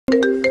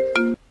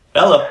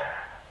Hello.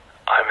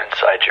 I'm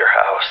inside your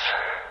house.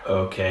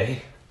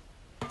 Okay.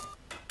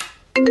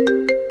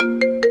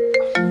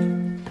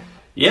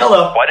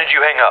 Yellow. Why did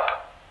you hang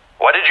up?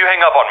 Why did you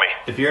hang up on me?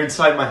 If you're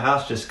inside my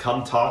house, just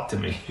come talk to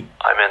me.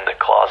 I'm in the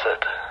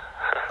closet.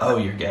 Oh,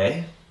 you're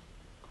gay?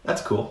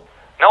 That's cool.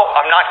 No,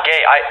 I'm not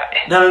gay.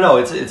 No,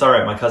 it's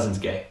alright, my cousin's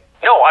gay.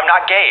 No, I'm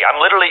not gay. I'm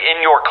literally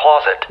in your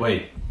closet.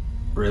 Wait,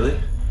 really?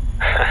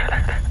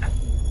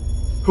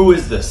 Who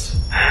is this?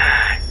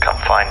 Come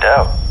find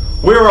out.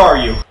 Where are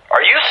you?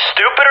 Are you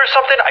stupid or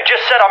something? I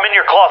just said I'm in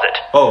your closet.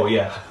 Oh,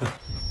 yeah.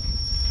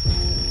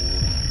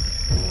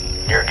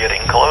 You're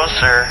getting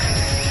closer.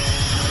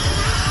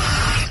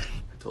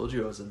 I told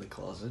you I was in the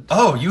closet.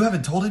 Oh, you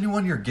haven't told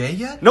anyone you're gay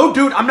yet? No,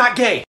 dude, I'm not gay!